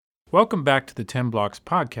Welcome back to the 10 Blocks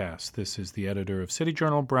podcast. This is the editor of City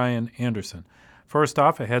Journal, Brian Anderson. First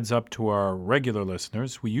off, a heads up to our regular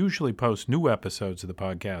listeners. We usually post new episodes of the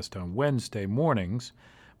podcast on Wednesday mornings,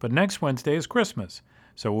 but next Wednesday is Christmas,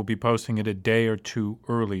 so we'll be posting it a day or two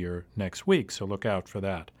earlier next week, so look out for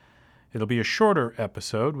that. It'll be a shorter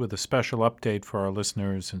episode with a special update for our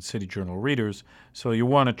listeners and City Journal readers, so you'll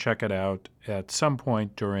want to check it out at some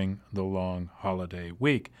point during the long holiday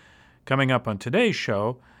week. Coming up on today's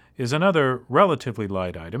show is another relatively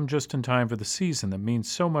light item just in time for the season that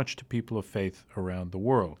means so much to people of faith around the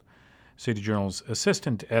world. City Journal's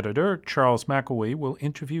assistant editor, Charles McElwee, will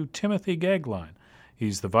interview Timothy Goeglein.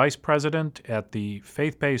 He's the vice president at the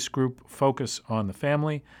faith-based group Focus on the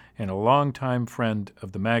Family and a longtime friend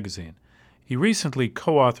of the magazine. He recently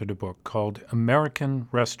co-authored a book called American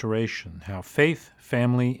Restoration: How Faith,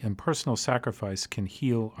 Family, and Personal Sacrifice Can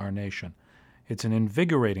Heal Our Nation. It's an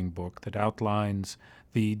invigorating book that outlines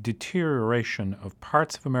the deterioration of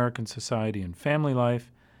parts of American society and family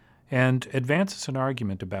life and advances an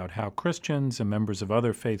argument about how Christians and members of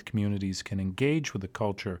other faith communities can engage with the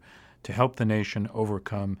culture to help the nation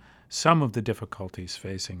overcome some of the difficulties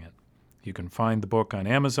facing it. You can find the book on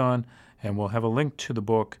Amazon, and we'll have a link to the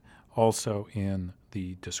book also in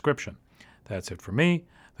the description. That's it for me.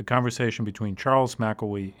 The conversation between Charles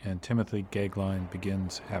McElwee and Timothy Goeglein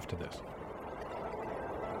begins after this.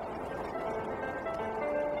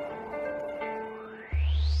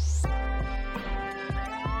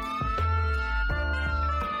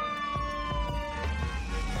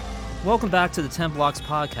 Welcome back to the 10 Blocks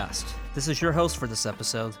podcast. This is your host for this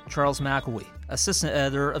episode, Charles McElwee, assistant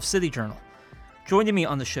editor of City Journal. Joining me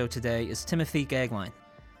on the show today is Timothy Goeglein.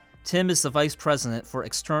 Tim is the vice president for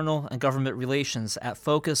external and government relations at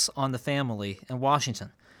Focus on the Family in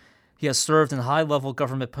Washington. He has served in high-level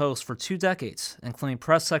government posts for 2 decades, including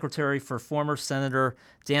press secretary for former Senator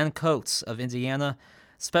Dan Coates of Indiana,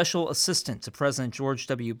 special assistant to President George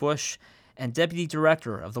W. Bush, and deputy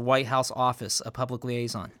director of the White House Office of Public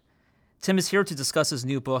Liaison. Tim is here to discuss his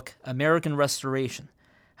new book, American Restoration: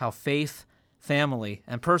 How Faith, Family,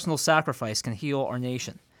 and Personal Sacrifice Can Heal Our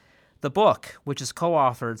Nation. The book, which is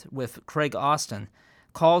co-authored with Craig Osten,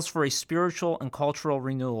 calls for a spiritual and cultural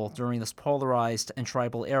renewal during this polarized and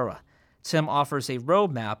tribal era. Tim offers a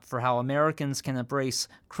roadmap for how Americans can embrace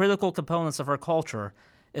critical components of our culture,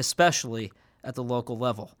 especially at the local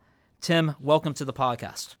level. Tim, welcome to the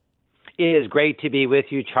podcast. It is great to be with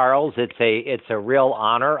you, Charles. It's a real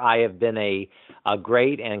honor. I have been a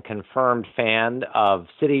great and confirmed fan of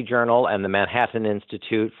City Journal and the Manhattan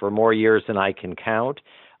Institute for more years than I can count,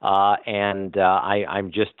 and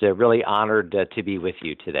I'm just really honored to be with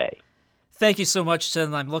you today. Thank you so much,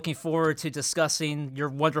 Tim. I'm looking forward to discussing your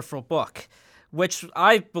wonderful book, which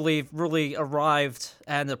I believe really arrived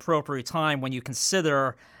at an appropriate time when you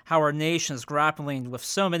consider how our nation is grappling with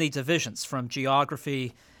so many divisions, from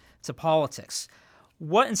geography to politics.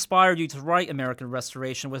 What inspired you to write American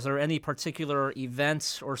Restoration? Was there any particular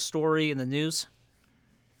event or story in the news?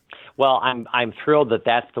 Well, I'm thrilled that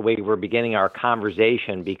that's the way we're beginning our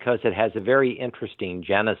conversation, because it has a very interesting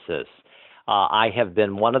genesis. I have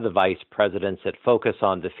been one of the vice presidents at Focus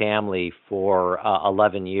on the Family for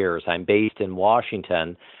 11 years. I'm based in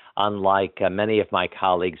Washington, unlike many of my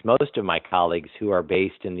colleagues, most of my colleagues who are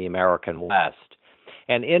based in the American West.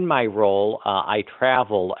 And in my role, I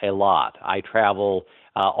travel a lot. I travel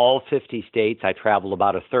all 50 states. I travel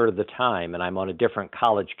about a third of the time, and I'm on a different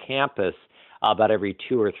college campus about every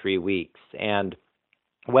 2 or 3 weeks. And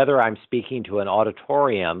whether I'm speaking to an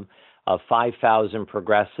auditorium of 5,000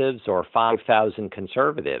 progressives or 5,000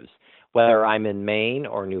 conservatives, whether I'm in Maine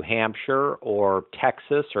or New Hampshire or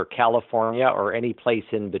Texas or California or any place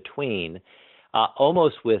in between,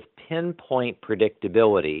 almost with pinpoint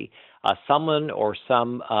predictability, someone or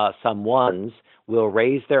someones will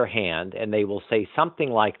raise their hand and they will say something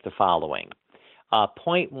like the following.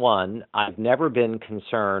 Point one, I've never been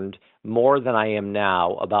concerned more than I am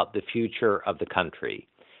now about the future of the country.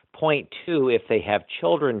 Point two, if they have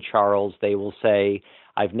children, Charles, they will say,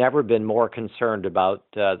 I've never been more concerned about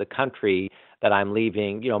the country that I'm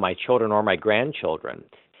leaving, my children or my grandchildren.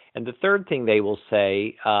 And the third thing they will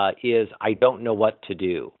say is, I don't know what to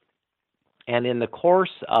do. And in the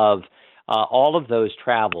course of all of those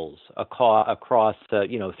travels across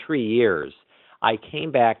 3 years, I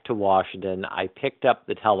came back to Washington. I picked up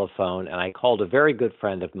the telephone and I called a very good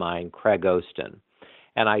friend of mine, Craig Osten.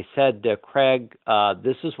 And I said, Craig,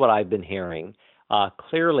 this is what I've been hearing.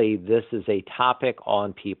 Clearly, this is a topic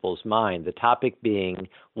on people's mind, the topic being,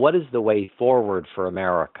 what is the way forward for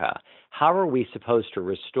America? How are we supposed to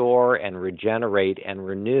restore and regenerate and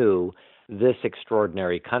renew this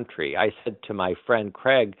extraordinary country. I said to my friend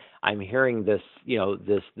Craig, I'm hearing this,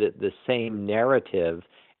 the same narrative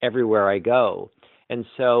everywhere I go. And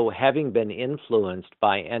so, having been influenced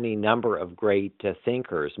by any number of great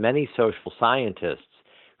thinkers, many social scientists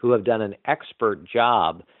who have done an expert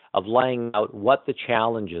job of laying out what the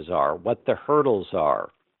challenges are, what the hurdles are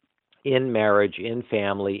in marriage, in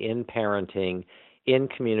family, in parenting, in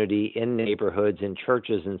community, in neighborhoods, in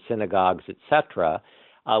churches and synagogues, etc.,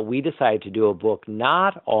 we decided to do a book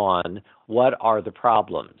not on what are the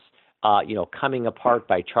problems. Coming Apart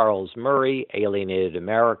by Charles Murray, Alienated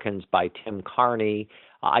Americans by Tim Carney.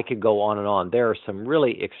 I could go on and on. There are some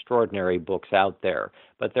really extraordinary books out there,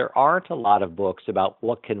 but there aren't a lot of books about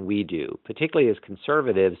what can we do, particularly as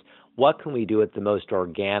conservatives, what can we do at the most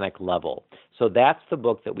organic level. So that's the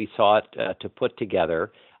book that we sought to put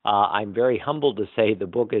together. I'm very humbled to say the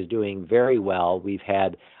book is doing very well. We've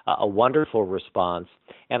had a wonderful response.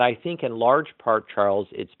 And I think in large part, Charles,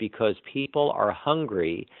 it's because people are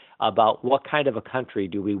hungry about what kind of a country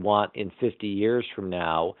do we want in 50 years from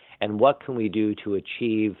now, and what can we do to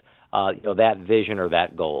achieve that vision or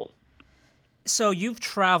that goal. So you've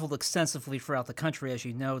traveled extensively throughout the country, as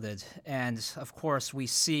you noted, and of course we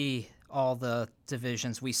see all the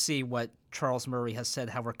divisions. We see what Charles Murray has said,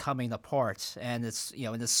 how we're coming apart, and it's,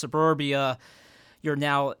 in the suburbia, you're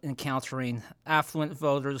now encountering affluent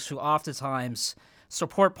voters who oftentimes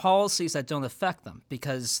support policies that don't affect them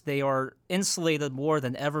because they are insulated more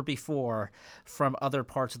than ever before from other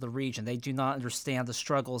parts of the region. They do not understand the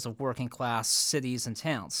struggles of working class cities and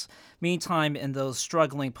towns. Meantime, in those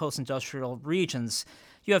struggling post-industrial regions,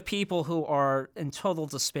 you have people who are in total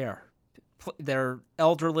despair. They're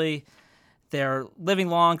elderly, they're living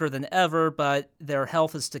longer than ever, but their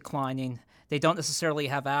health is declining. They don't necessarily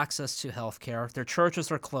have access to health care. Their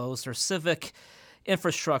churches are closed. Their civic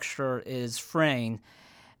infrastructure is fraying.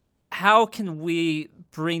 How can we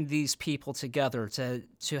bring these people together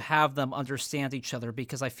to have them understand each other?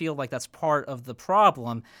 Because I feel like that's part of the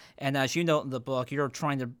problem. And as you note in the book, you're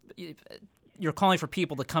calling for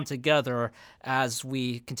people to come together as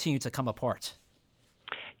we continue to come apart.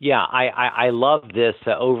 Yeah, I love this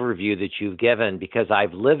overview that you've given because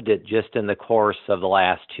I've lived it just in the course of the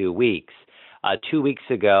last 2 weeks. 2 weeks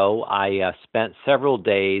ago, I spent several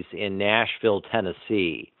days in Nashville,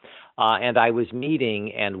 Tennessee, and I was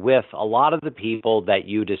meeting and with a lot of the people that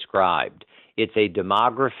you described. It's a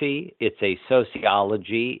demography, it's a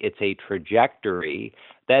sociology, it's a trajectory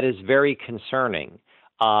that is very concerning.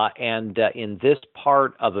 And in this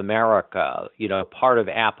part of America, part of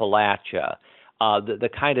Appalachia, the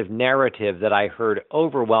kind of narrative that I heard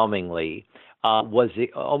overwhelmingly was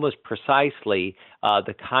almost precisely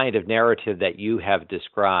the kind of narrative that you have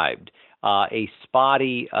described, a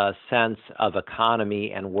spotty sense of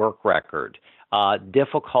economy and work record,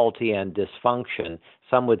 difficulty and dysfunction,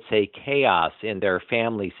 some would say chaos in their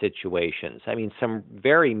family situations. I mean, some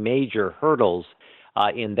very major hurdles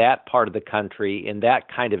in that part of the country, in that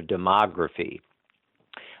kind of demography.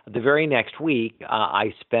 The very next week,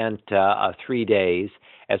 I spent 3 days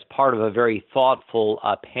as part of a very thoughtful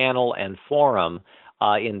panel and forum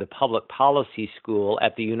in the Public Policy School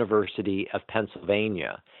at the University of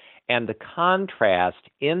Pennsylvania. And the contrast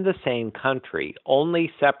in the same country,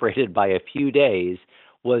 only separated by a few days,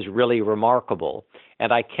 was really remarkable.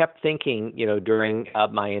 And I kept thinking, during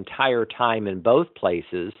my entire time in both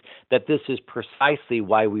places, that this is precisely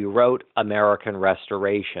why we wrote American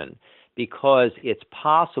Restoration. Because it's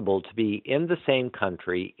possible to be in the same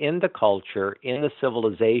country, in the culture, in the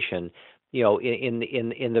civilization,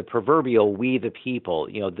 in the proverbial we the people,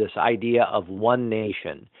 this idea of one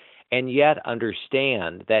nation, and yet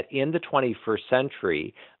understand that in the 21st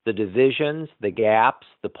century, the divisions, the gaps,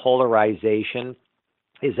 the polarization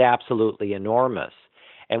is absolutely enormous.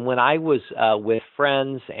 And when I was with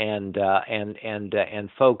friends and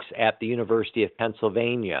folks at the University of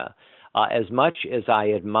Pennsylvania, as much as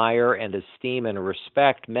I admire and esteem and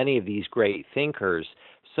respect many of these great thinkers,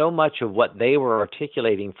 so much of what they were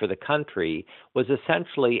articulating for the country was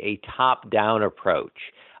essentially a top-down approach.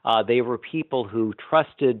 They were people who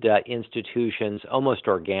trusted institutions almost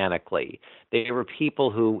organically. They were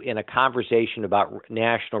people who, in a conversation about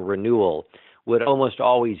national renewal, would almost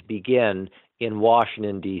always begin in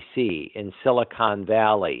Washington, D.C., in Silicon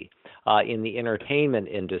Valley, in the entertainment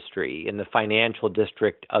industry, in the financial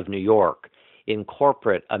district of New York, in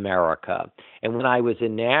corporate America. And when I was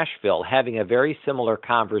in Nashville having a very similar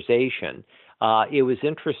conversation, it was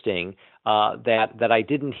interesting that I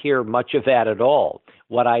didn't hear much of that at all.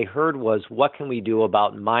 What I heard was, what can we do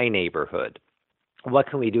about my neighborhood? What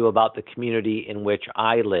can we do about the community in which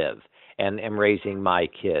I live? and am raising my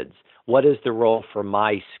kids? What is the role for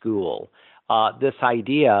my school? This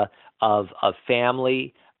idea of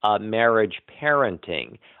family, marriage,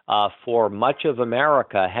 parenting for much of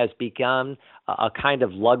America has become a kind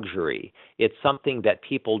of luxury. It's something that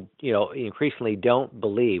people, increasingly don't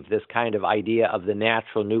believe, this kind of idea of the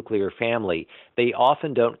natural nuclear family. They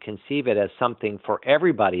often don't conceive it as something for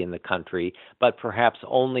everybody in the country, but perhaps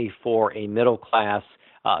only for a middle class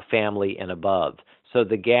family and above. So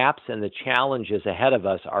the gaps and the challenges ahead of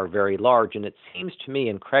us are very large. And it seems to me,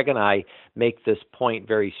 and Craig and I make this point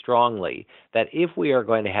very strongly, that if we are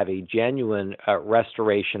going to have a genuine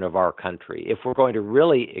restoration of our country, if we're going to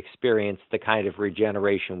really experience the kind of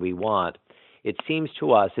regeneration we want, it seems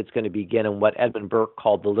to us it's going to begin in what Edmund Burke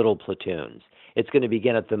called the little platoons. It's going to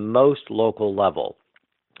begin at the most local level.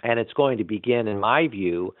 And it's going to begin, in my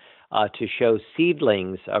view, to show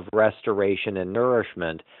seedlings of restoration and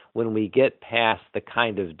nourishment when we get past the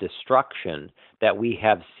kind of destruction that we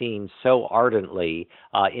have seen so ardently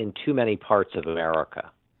in too many parts of America.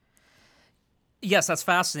 Yes, that's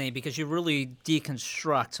fascinating because you really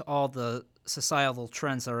deconstruct all the societal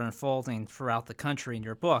trends that are unfolding throughout the country in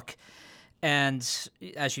your book. And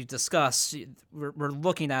as you discuss, we're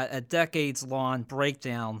looking at a decades-long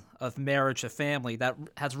breakdown of marriage and family that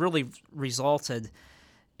has really resulted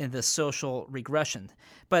in this social regression.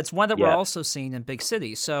 But it's one that we're also seeing in big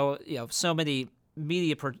cities. So, so many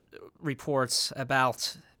media reports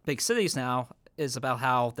about big cities now is about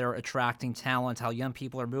how they're attracting talent, how young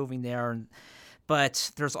people are moving there.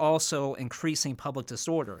 But there's also increasing public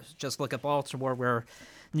disorder. Just look at Baltimore, where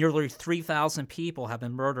nearly 3,000 people have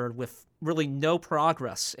been murdered with really no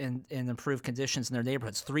progress in improved conditions in their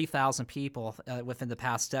neighborhoods. 3,000 people within the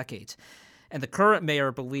past decade. And the current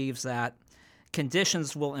mayor believes that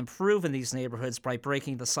conditions will improve in these neighborhoods by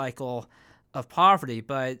breaking the cycle of poverty,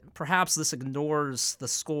 but perhaps this ignores the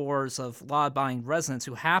scores of law-abiding residents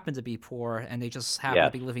who happen to be poor and they just happen to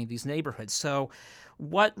be living in these neighborhoods. So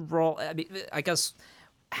what role, I guess,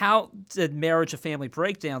 how did marriage and family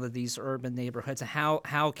break down to these urban neighborhoods, and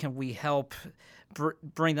how can we help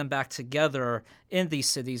bring them back together in these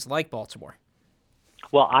cities like Baltimore?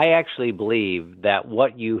 Well, I actually believe that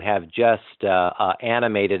what you have just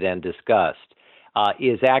animated and discussed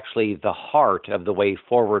is actually the heart of the way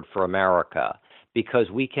forward for America,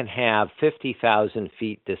 because we can have 50,000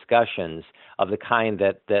 feet discussions of the kind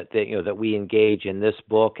that we engage in this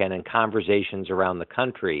book and in conversations around the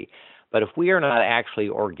country. But if we are not actually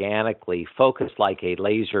organically focused like a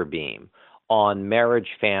laser beam on marriage,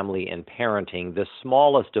 family, and parenting, the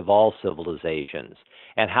smallest of all civilizations,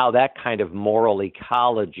 and how that kind of moral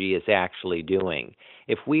ecology is actually doing,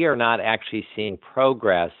 if we are not actually seeing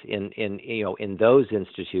progress in those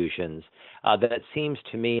institutions, that it seems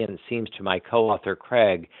to me and it seems to my co-author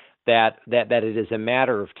Craig that it is a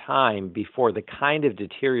matter of time before the kind of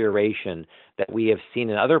deterioration that we have seen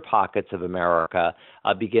in other pockets of America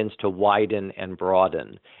begins to widen and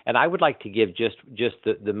broaden. And I would like to give just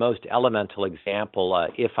the most elemental example,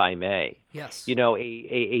 if I may. Yes.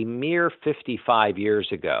 A mere 55 years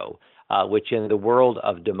ago, which in the world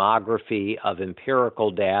of demography, of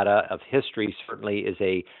empirical data, of history certainly is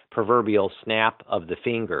a proverbial snap of the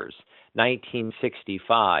fingers.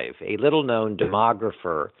 1965, a little-known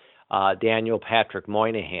demographer, Daniel Patrick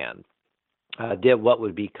Moynihan, did what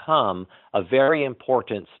would become a very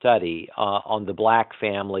important study on the black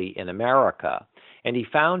family in America. And he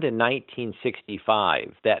found in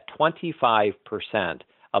 1965 that 25%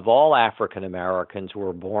 of all African Americans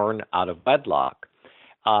were born out of wedlock.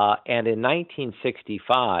 And in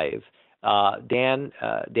 1965,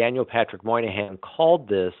 Daniel Patrick Moynihan called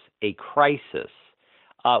this a crisis.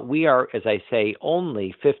 We are, as I say,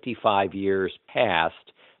 only 55 years past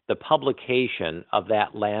the publication of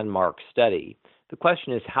that landmark study. The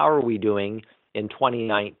question is, how are we doing in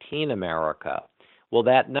 2019 America? Well,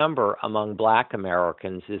 that number among black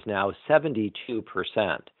Americans is now 72%.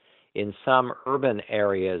 In some urban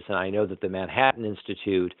areas, and I know that the Manhattan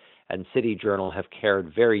Institute and City Journal have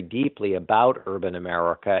cared very deeply about urban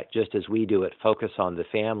America, just as we do at Focus on the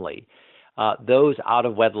Family. Those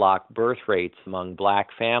out-of-wedlock birth rates among black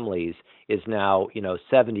families is now,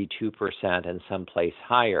 72% and someplace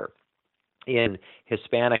higher. In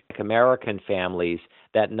Hispanic American families,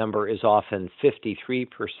 that number is often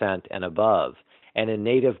 53% and above. And in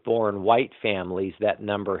native-born white families, that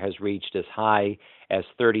number has reached as high as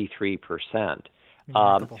 33%.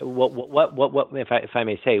 If I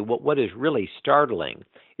may say, what is really startling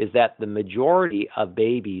is that the majority of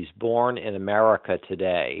babies born in America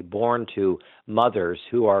today, born to mothers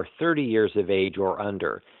who are 30 years of age or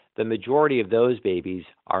under, the majority of those babies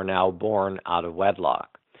are now born out of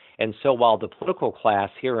wedlock. And so while the political class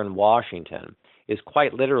here in Washington is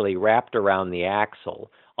quite literally wrapped around the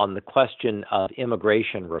axle on the question of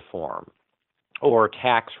immigration reform or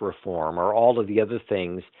tax reform or all of the other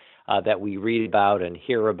things that we read about and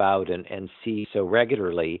hear about and see so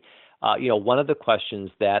regularly, one of the questions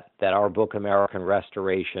that our book, American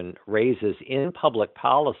Restoration, raises in public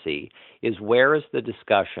policy is, where is the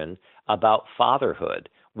discussion about fatherhood?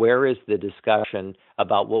 Where is the discussion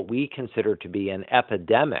about what we consider to be an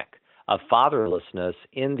epidemic of fatherlessness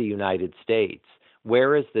in the United States?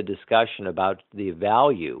 Where is the discussion about the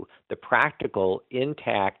value, the practical,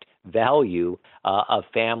 intact value of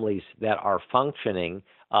families that are functioning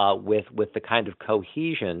with the kind of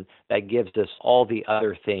cohesion that gives us all the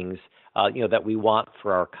other things that we want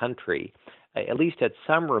for our country? At least at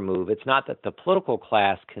some remove, it's not that the political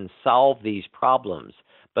class can solve these problems,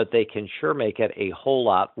 but they can sure make it a whole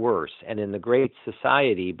lot worse. And in the Great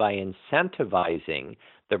Society, by incentivizing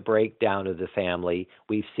the breakdown of the family,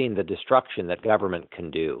 we've seen the destruction that government can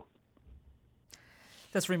do.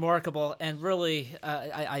 That's remarkable, and really,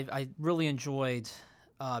 I really enjoyed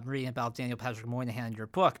reading about Daniel Patrick Moynihan in your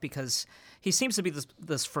book, because he seems to be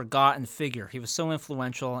this forgotten figure. He was so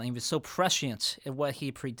influential, and he was so prescient in what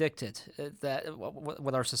he predicted that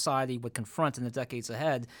what our society would confront in the decades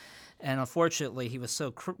ahead. And unfortunately, he was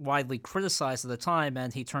so widely criticized at the time,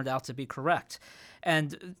 and he turned out to be correct.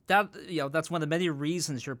 And that's one of the many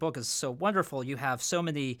reasons your book is so wonderful. You have so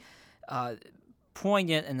many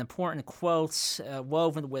poignant and important quotes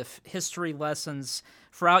woven with history lessons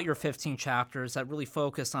throughout your 15 chapters that really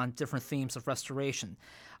focus on different themes of restoration.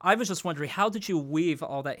 I was just wondering, how did you weave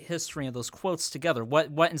all that history and those quotes together?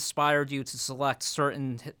 What inspired you to select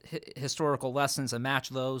certain historical lessons and match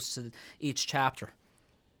those to each chapter?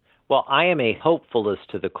 Well, I am a hopefulist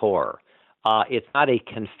to the core. It's not a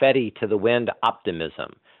confetti to the wind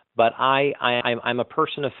optimism, but I'm a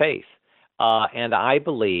person of faith. And I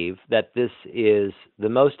believe that this is the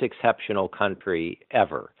most exceptional country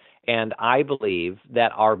ever. And I believe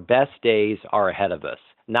that our best days are ahead of us,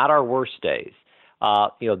 not our worst days.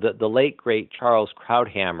 The late, great Charles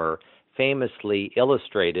Krauthammer famously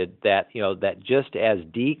illustrated that, that just as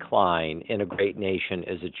decline in a great nation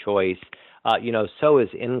is a choice, so is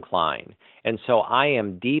incline. And so I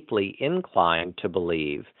am deeply inclined to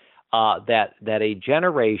believe that a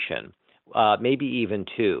generation, maybe even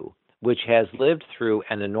two, which has lived through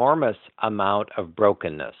an enormous amount of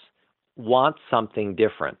brokenness, wants something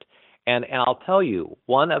different. And I'll tell you,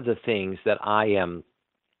 one of the things that I am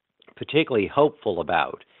particularly hopeful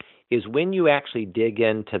about is when you actually dig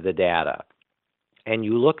into the data and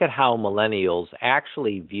you look at how millennials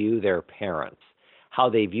actually view their parents, how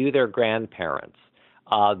they view their grandparents,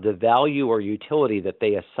 the value or utility that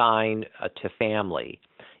they assign to family.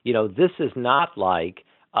 This is not like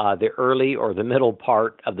the early or the middle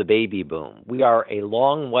part of the baby boom. We are a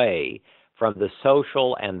long way from the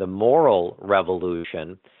social and the moral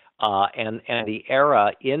revolution and the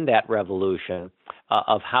era in that revolution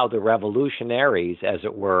of how the revolutionaries, as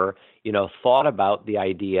it were, thought about the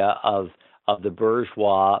idea of the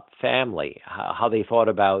bourgeois family, how they thought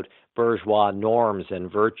about bourgeois norms and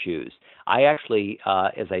virtues. I actually,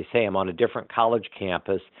 as I say, I'm on a different college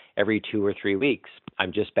campus every 2 or 3 weeks.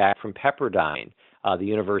 I'm just back from Pepperdine, the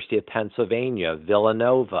University of Pennsylvania,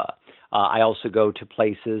 Villanova. I also go to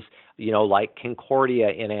places, like Concordia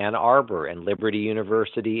in Ann Arbor and Liberty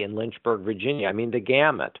University in Lynchburg, Virginia. I mean, the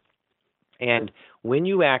gamut. And when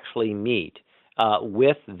you actually meet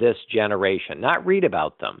with this generation, not read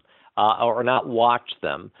about them or not watch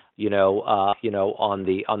them, on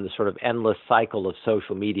the sort of endless cycle of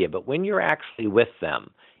social media, but when you're actually with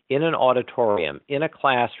them in an auditorium, in a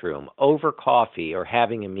classroom, over coffee or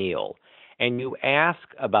having a meal, and you ask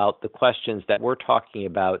about the questions that we're talking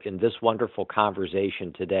about in this wonderful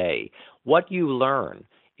conversation today, what you learn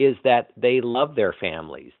is that they love their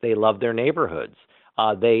families, they love their neighborhoods,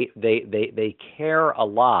 they care a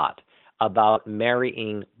lot about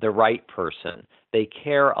marrying the right person. They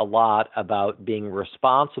care a lot about being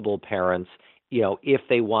responsible parents, if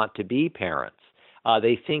they want to be parents.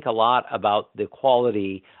 They think a lot about the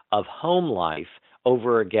quality of home life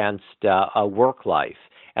over against work life.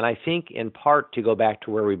 And I think in part, to go back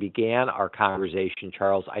to where we began our conversation,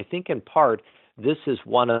 Charles, I think in part this is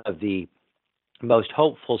one of the most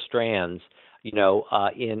hopeful strands,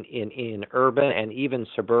 in urban and even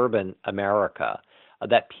suburban America,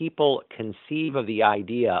 that people conceive of the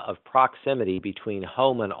idea of proximity between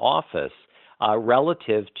home and office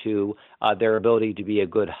relative to their ability to be a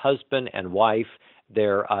good husband and wife,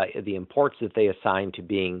 the importance that they assign to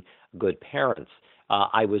being good parents.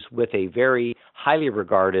 I was with a very highly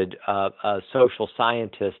regarded social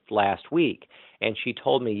scientist last week, And she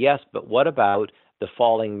told me, yes, but what about the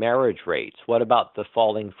falling marriage rates? What about the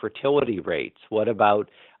falling fertility rates? What about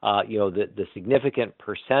the significant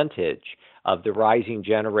percentage of the rising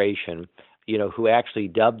generation, who actually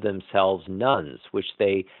dub themselves nuns, which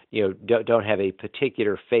they don't have a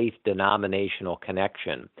particular faith denominational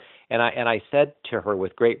connection. And I said to her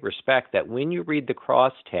with great respect that when you read the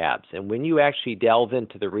crosstabs and when you actually delve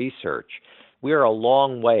into the research, we are a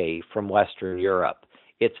long way from Western Europe.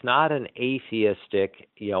 It's not an atheistic,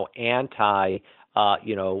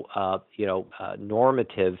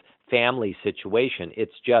 normative family situation.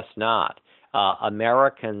 It's just not.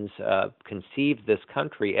 Americans conceived this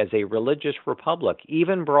country as a religious republic,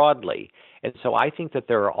 even broadly. And so I think that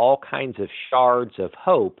there are all kinds of shards of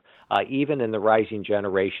hope, even in the rising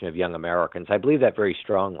generation of young Americans. I believe that very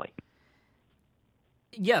strongly.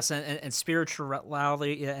 Yes, and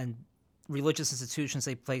spirituality and religious institutions,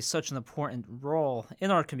 they play such an important role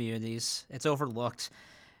in our communities. It's overlooked.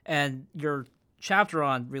 And your chapter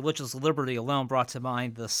on religious liberty alone brought to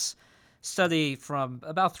mind this study from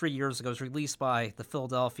about 3 years ago. It was released by the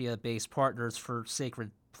Philadelphia-based Partners for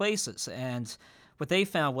Sacred Places. And what they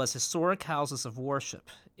found was historic houses of worship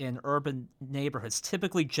in urban neighborhoods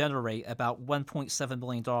typically generate about $1.7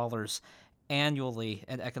 million annually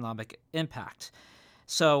in economic impact.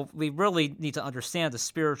 So we really need to understand the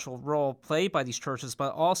spiritual role played by these churches,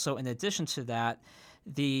 but also, in addition to that,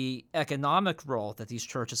 the economic role that these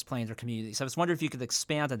churches play in their communities. I was wondering if you could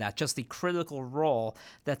expand on that, just the critical role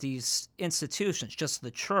that these institutions, just the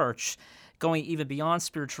church, going even beyond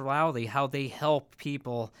spirituality, how they help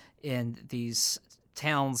people in these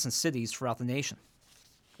towns and cities throughout the nation.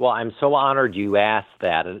 Well, I'm so honored you asked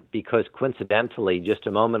that, because coincidentally, just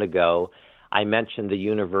a moment ago, I mentioned the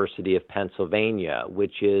University of Pennsylvania,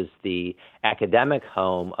 which is the academic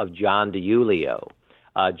home of John DiIulio.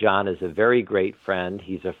 John is a very great friend.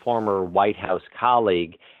 He's a former White House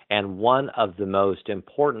colleague and one of the most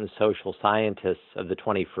important social scientists of the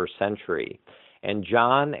 21st century. And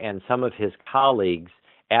John and some of his colleagues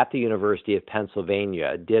at the University of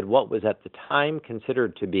Pennsylvania did what was at the time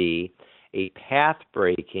considered to be a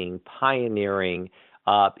path-breaking, pioneering,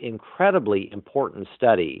 incredibly important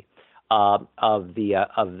study of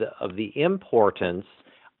the importance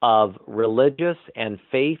of religious and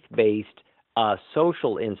faith-based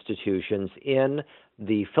social institutions in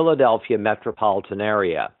the Philadelphia metropolitan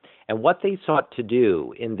area. And what they sought to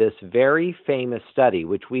do in this very famous study,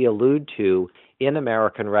 which we allude to in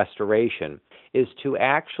American Restoration, is to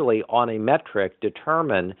actually, on a metric,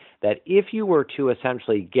 determine that if you were to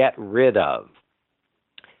essentially get rid of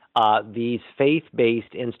these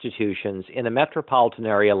faith-based institutions in a metropolitan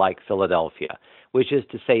area like Philadelphia, which is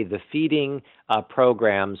to say the feeding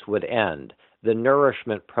programs would end, the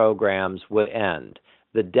nourishment programs would end,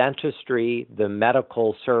 the dentistry, the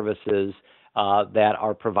medical services that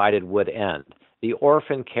are provided would end, the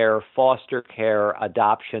orphan care, foster care,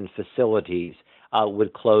 adoption facilities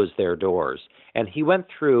would close their doors. And he went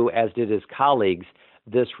through, as did his colleagues,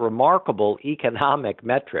 this remarkable economic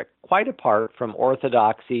metric, quite apart from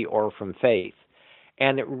orthodoxy or from faith.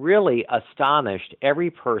 And it really astonished every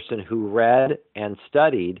person who read and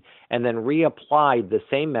studied and then reapplied the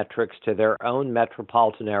same metrics to their own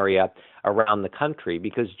metropolitan area around the country.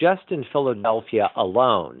 Because just in Philadelphia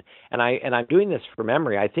alone, and I'm doing this from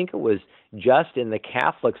memory, I think it was just in the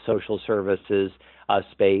Catholic social services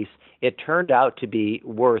space, it turned out to be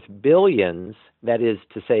worth billions, that is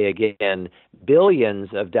to say again, billions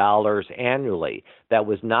of dollars annually, that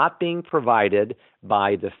was not being provided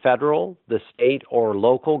by the federal, the state, or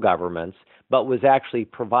local governments, but was actually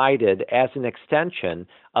provided as an extension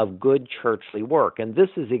of good churchly work. And this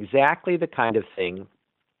is exactly the kind of thing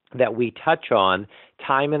that we touch on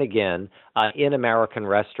time and again in American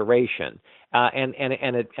Restoration. And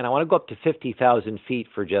I want to go up to 50,000 feet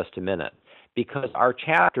for just a minute, because our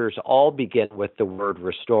chapters all begin with the word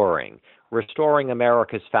restoring. Restoring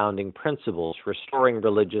America's founding principles, restoring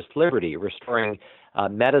religious liberty, restoring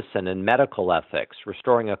medicine and medical ethics,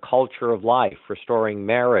 restoring a culture of life, restoring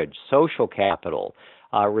marriage, social capital,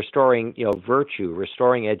 restoring virtue,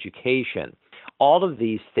 restoring education. All of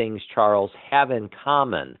these things, Charles, have in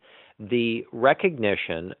common the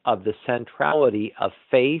recognition of the centrality of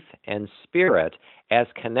faith and spirit as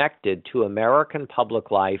connected to American public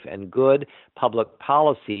life and good public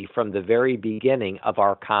policy from the very beginning of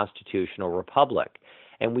our constitutional republic.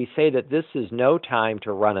 And we say that this is no time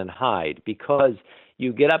to run and hide, because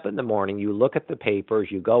you get up in the morning, you look at the papers,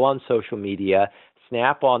 you go on social media,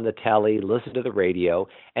 snap on the telly, listen to the radio,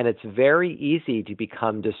 and it's very easy to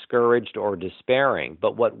become discouraged or despairing.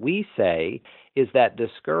 But what we say is that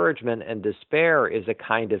discouragement and despair is a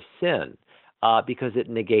kind of sin because it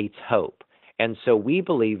negates hope. And so we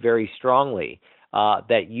believe very strongly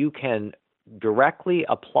that you can directly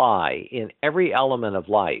apply in every element of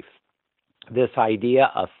life this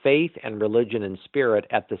idea of faith and religion and spirit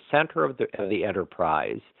at the center of the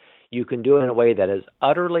enterprise. You can do it in a way that is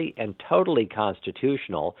utterly and totally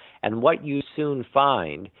constitutional, and what you soon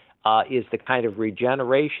find is the kind of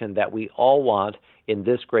regeneration that we all want in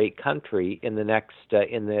this great country in the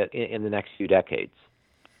next few decades.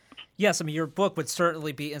 Yes, I mean, your book would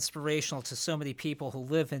certainly be inspirational to so many people who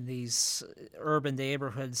live in these urban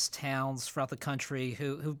neighborhoods, towns throughout the country,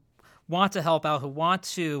 who want to help out, who want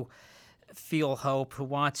to feel hope, who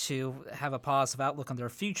want to have a positive outlook on their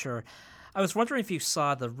future. I was wondering if you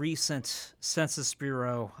saw the recent Census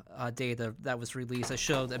Bureau data that was released that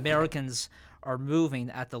showed Americans are moving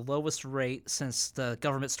at the lowest rate since the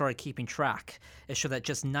government started keeping track. It showed that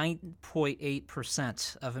just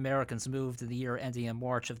 9.8% of Americans moved in the year ending in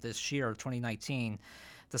March of this year, 2019,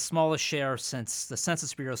 the smallest share since the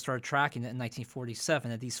Census Bureau started tracking it in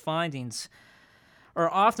 1947. And these findings are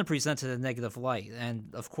often presented in a negative light. And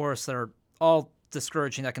of course, there are all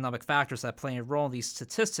discouraging economic factors that play a role in these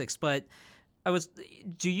statistics. But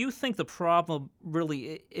do you think the problem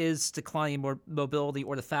really is declining mobility,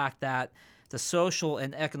 or the fact that the social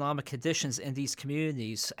and economic conditions in these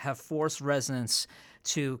communities have forced residents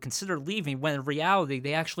to consider leaving, when in reality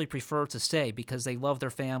they actually prefer to stay because they love their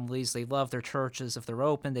families, they love their churches if they're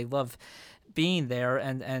open, they love being there,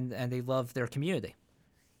 and they love their community?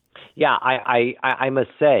 Yeah, I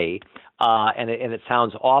must say, and it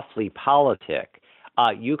sounds awfully politic.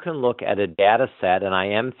 You can look at a data set, and I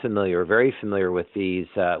am very familiar with these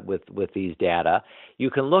data. You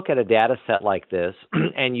can look at a data set like this,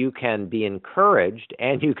 and you can be encouraged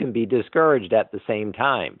and you can be discouraged at the same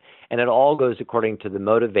time. And it all goes according to the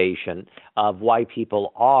motivation of why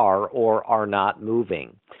people are or are not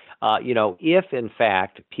moving. If in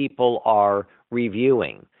fact people are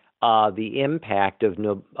reviewing the impact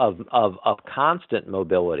of constant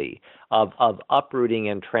mobility, of uprooting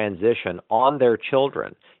and transition on their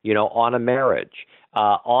children, on a marriage,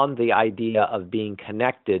 on the idea of being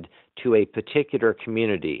connected to a particular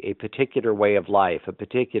community, a particular way of life, a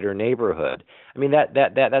particular neighborhood. I mean,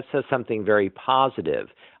 that says something very positive.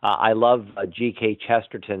 I love G.K.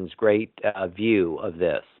 Chesterton's great view of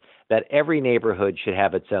this, that every neighborhood should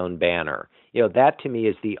have its own banner. That to me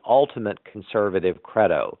is the ultimate conservative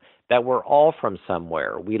credo, that we're all from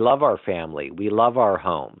somewhere. We love our family. We love our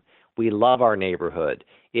home. We love our neighborhood.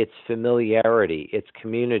 It's familiarity, it's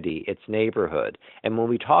community, it's neighborhood. And when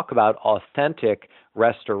we talk about authentic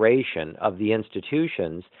restoration of the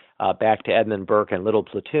institutions, back to Edmund Burke and Little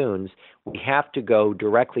Platoons, we have to go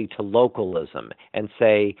directly to localism and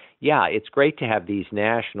say, yeah, it's great to have these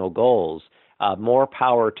national goals. More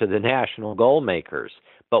power to the national goal makers.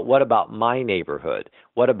 But what about my neighborhood?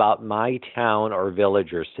 What about my town or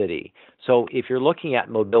village or city? So if you're looking at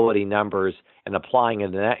mobility numbers and applying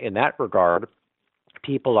in that regard,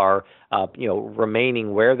 people are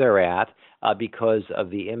remaining where they're at because of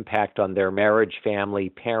the impact on their marriage,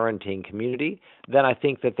 family, parenting, community, then I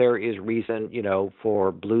think that there is reason,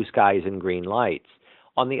 for blue skies and green lights.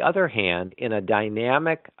 On the other hand, in a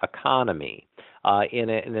dynamic economy, in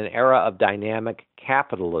an era of dynamic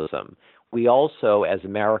capitalism, we also, as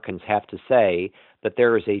Americans, have to say that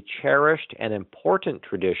there is a cherished and important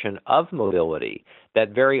tradition of mobility,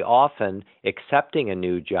 that very often accepting a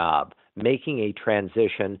new job, making a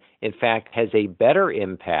transition, in fact, has a better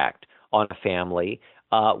impact on a family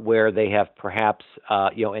where they have perhaps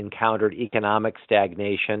encountered economic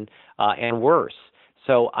stagnation and worse.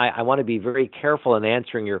 So I want to be very careful in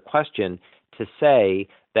answering your question to say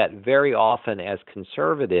that very often as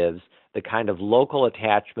conservatives, the kind of local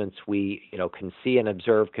attachments we can see and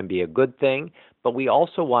observe can be a good thing, but we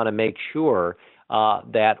also want to make sure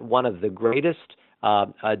that one of the greatest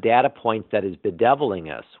data points that is bedeviling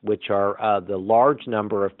us, which are the large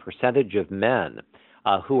number of percentage of men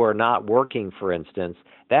who are not working, for instance,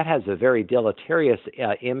 that has a very deleterious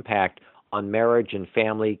impact on marriage and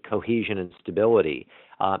family cohesion and stability.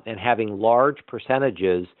 And having large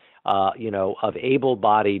percentages, of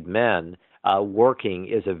able-bodied men working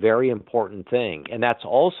is a very important thing. And that's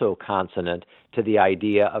also consonant to the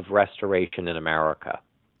idea of restoration in America.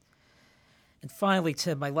 And finally,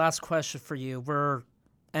 Tim, my last question for you. We're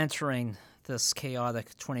entering this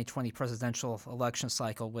chaotic 2020 presidential election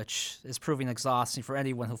cycle, which is proving exhausting for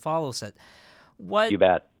anyone who follows it. You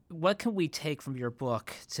bet. What can we take from your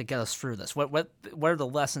book to get us through this? What are the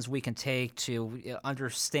lessons we can take to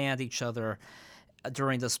understand each other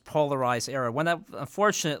during this polarized era, when that,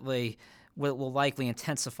 unfortunately, will likely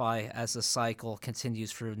intensify as the cycle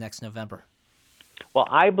continues through next November? Well,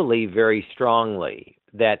 I believe very strongly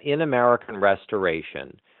that in American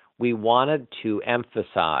restoration, we wanted to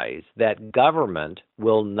emphasize that government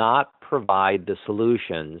will not provide the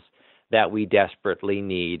solutions that we desperately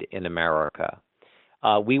need in America.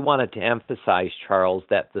 We wanted to emphasize, Charles,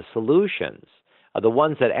 that the solutions are the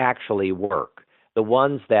ones that actually work, the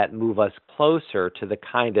ones that move us closer to the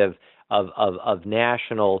kind of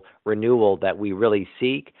national renewal that we really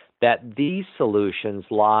seek, that these solutions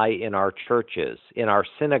lie in our churches, in our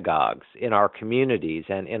synagogues, in our communities,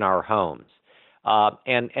 and in our homes.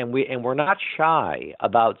 And we're not shy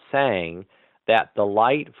about saying that the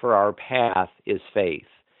light for our path is faith.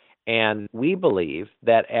 And we believe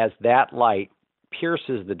that as that light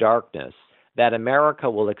pierces the darkness, that America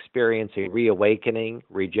will experience a reawakening,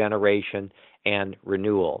 regeneration, and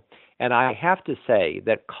renewal. And I have to say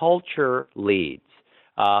that culture leads,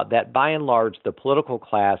 that by and large the political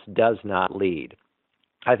class does not lead.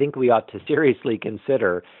 I think we ought to seriously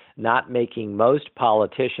consider not making most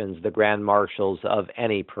politicians the grand marshals of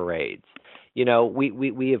any parades. You know,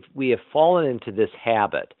 we have fallen into this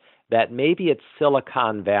habit that maybe it's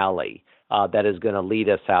Silicon Valley that is going to lead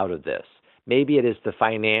us out of this. Maybe it is the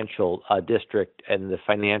financial district and the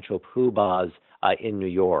financial poobahs in New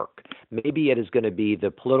York. Maybe it is going to be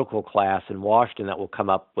the political class in Washington that will come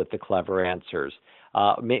up with the clever answers.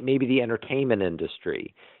 Maybe the entertainment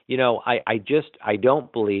industry. You know, I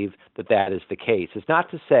don't believe that is the case. It's not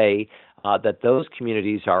to say that those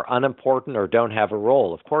communities are unimportant or don't have a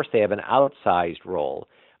role. Of course, they have an outsized role.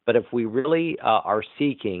 But if we really are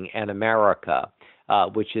seeking an America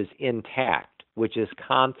which is intact, which is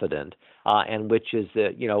confident, and which is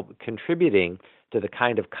contributing to the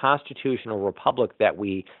kind of constitutional republic that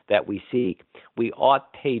we seek, we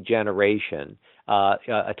ought pay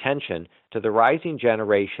attention to the rising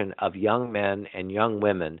generation of young men and young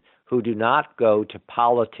women who do not go to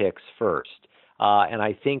politics first. And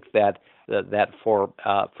I think that for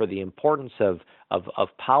the importance of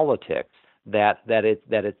politics, that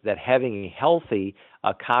having a healthy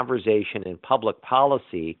conversation in public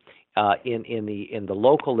policy in the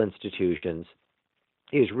local institutions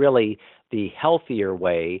is really the healthier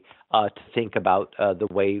way to think about the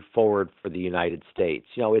way forward for the United States.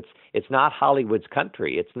 You know, it's not Hollywood's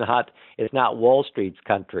country. It's not Wall Street's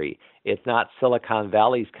country. It's not Silicon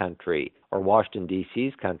Valley's country or Washington,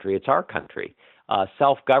 D.C.'s country. It's our country.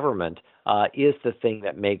 Self-government is the thing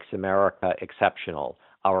that makes America exceptional.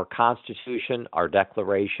 Our Constitution, our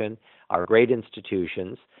Declaration, our great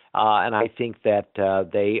institutions, and I think that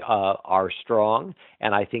they are strong,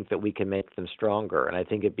 and I think that we can make them stronger. And I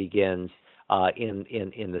think it begins in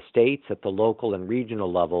the states, at the local and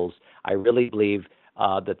regional levels. I really believe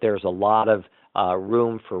that there's a lot of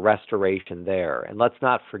room for restoration there. And let's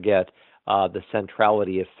not forget the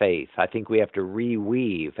centrality of faith. I think we have to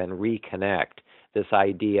reweave and reconnect this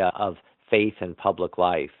idea of faith in public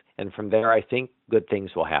life. And from there, I think good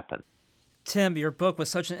things will happen. Tim, your book was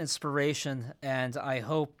such an inspiration, and I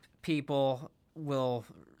hope people will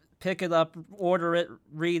pick it up, order it,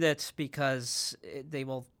 read it, because they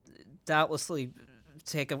will doubtlessly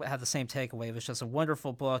have the same takeaway. It was just a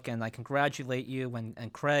wonderful book, and I congratulate you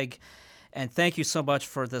and Craig, and thank you so much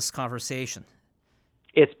for this conversation.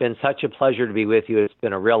 It's been such a pleasure to be with you. It's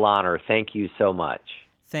been a real honor. Thank you so much.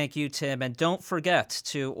 Thank you, Tim. And don't forget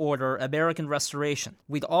to order American Restoration.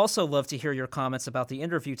 We'd also love to hear your comments about the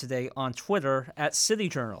interview today on Twitter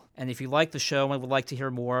 @CityJournal. And if you like the show and would like to hear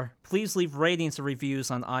more, please leave ratings and reviews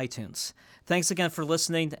on iTunes. Thanks again for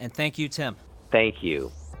listening, and thank you, Tim. Thank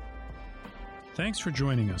you. Thanks for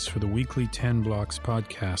joining us for the weekly 10 Blocks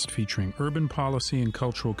podcast featuring urban policy and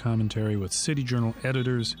cultural commentary with City Journal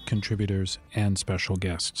editors, contributors, and special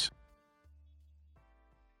guests.